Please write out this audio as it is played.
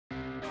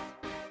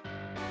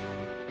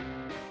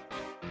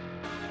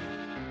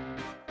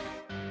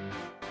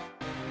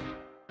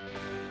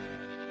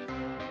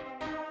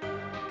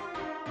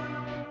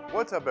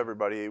What's up,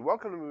 everybody?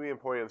 Welcome to Movie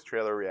Emporium's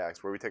Trailer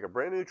Reacts, where we take a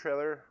brand new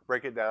trailer,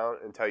 break it down,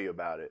 and tell you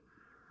about it.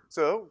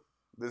 So,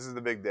 this is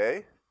the big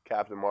day.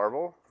 Captain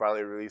Marvel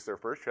finally released their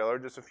first trailer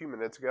just a few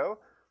minutes ago.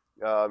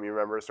 You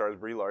remember it stars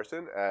Brie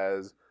Larson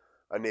as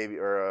a Navy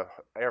or a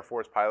Air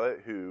Force pilot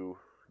who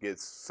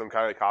gets some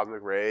kind of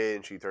cosmic ray,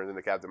 and she turns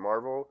into Captain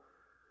Marvel.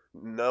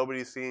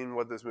 Nobody's seen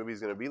what this movie is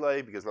going to be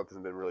like because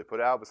nothing's been really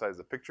put out besides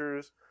the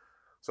pictures.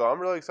 So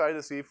I'm really excited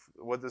to see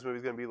what this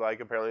movie's going to be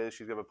like. Apparently,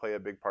 she's going to play a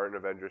big part in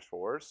Avengers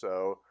 4.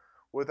 So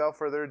without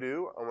further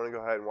ado, I'm going to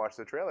go ahead and watch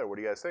the trailer. What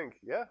do you guys think?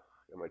 Yeah?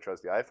 I might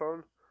trust the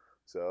iPhone.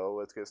 So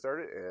let's get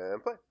started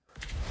and play.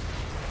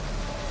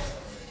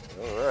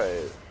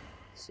 Alright.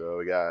 So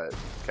we got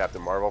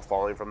Captain Marvel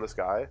falling from the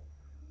sky.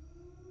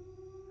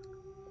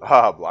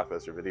 Ah,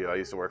 Blockbuster Video. I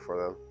used to work for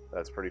them.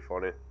 That's pretty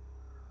funny.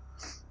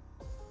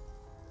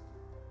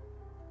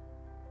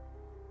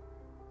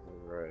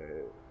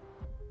 Alright.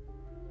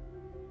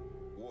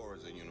 War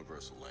is a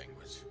universal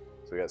language.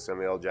 So we got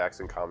Samuel L.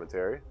 Jackson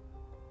commentary.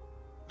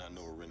 I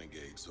know a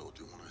renegade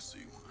soldier when I see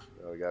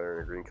one. We got her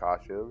in a green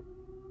costume.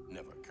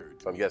 Never occurred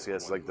to So I'm me guessing that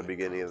it's one like the might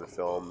beginning come of the from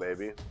film, above.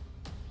 maybe.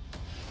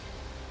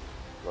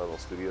 Marvel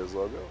Studios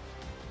logo.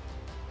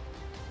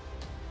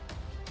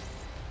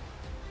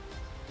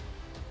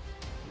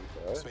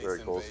 Okay, Space very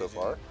cool so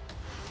invasion. far.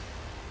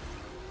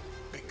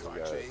 Big car We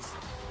got chase.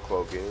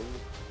 cloaking,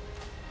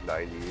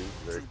 90s,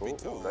 very Truth be cool. Ooh,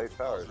 told, nice I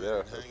powers, was yeah,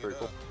 ready to that's hang pretty it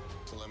cool. up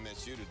till I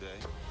met you today.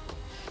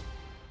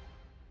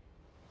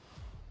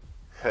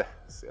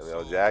 Samuel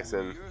L. So,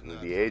 Jackson, you're the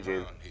not de-aging,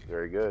 around here.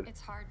 very good. It's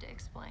hard to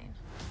explain.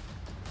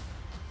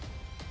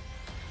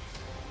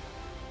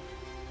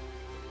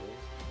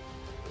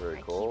 Very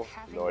I cool. keep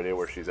having No idea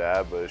where these she's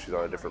at, but she's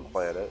on a different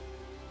memories. planet.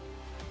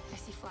 I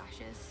see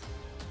flashes.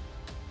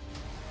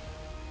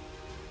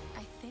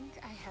 I think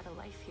I had a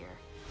life here.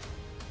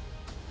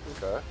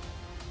 Okay.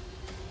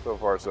 So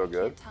far, so I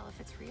good. can't tell if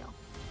it's real.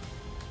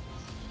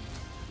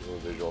 Little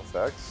visual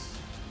effects.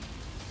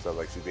 Sounds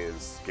like she's being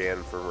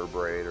scanned from her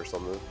brain or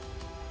something.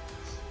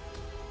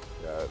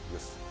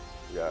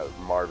 We got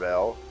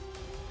Marvel,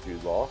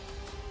 Jude Law.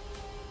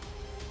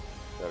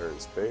 Got her in We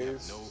have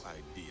space. no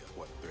idea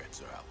what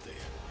threats are out there.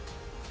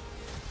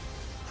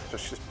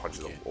 She just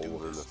punches him Can't do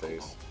over in the this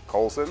face.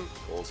 alone.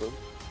 Coulson.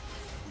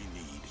 We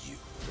need you.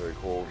 Very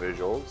cool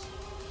visuals.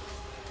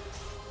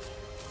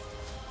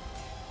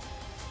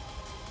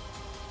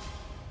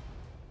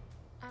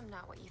 I'm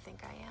not what you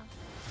think I am.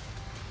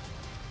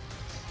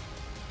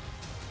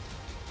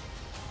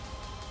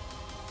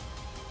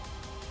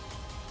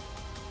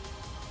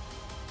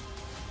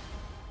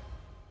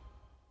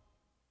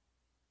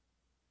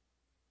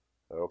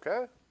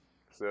 Okay.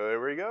 So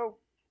there we go.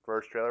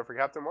 First trailer for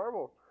Captain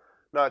Marvel.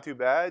 Not too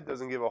bad.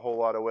 Doesn't give a whole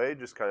lot away.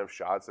 Just kind of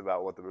shots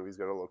about what the movie's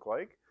going to look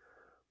like.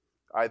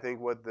 I think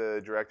what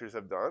the directors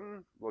have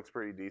done looks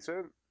pretty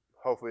decent.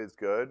 Hopefully it's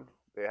good.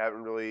 They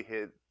haven't really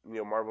hit,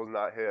 Marvel's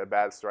not hit a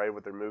bad stride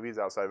with their movies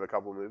outside of a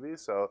couple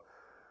movies. So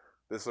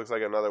this looks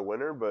like another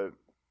winner, but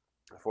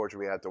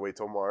unfortunately we have to wait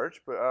till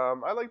March. But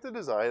I like the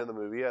design of the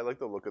movie. I like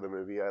the look of the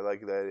movie. I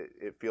like that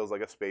it feels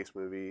like a space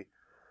movie,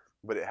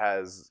 but it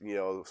has,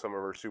 some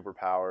of her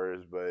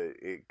superpowers, but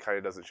it kind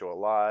of doesn't show a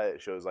lot.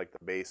 It shows like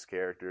the base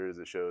characters.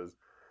 It shows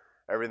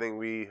everything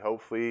we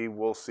hopefully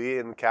will see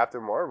in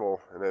Captain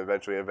Marvel and then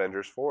eventually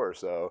Avengers 4.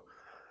 So,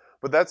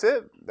 but that's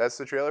it. That's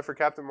the trailer for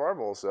Captain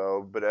Marvel.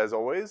 So, but as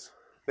always,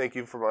 thank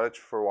you much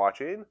for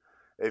watching.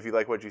 If you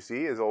like what you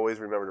see, as always,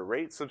 remember to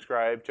rate,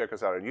 subscribe, check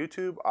us out on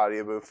YouTube,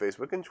 Audioboom,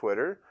 Facebook, and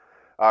Twitter.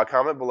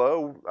 Comment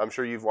below. I'm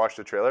sure you've watched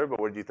the trailer, but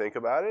what did you think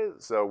about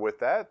it? So with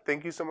that,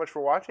 thank you so much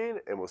for watching,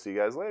 and we'll see you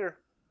guys later.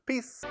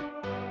 Peace.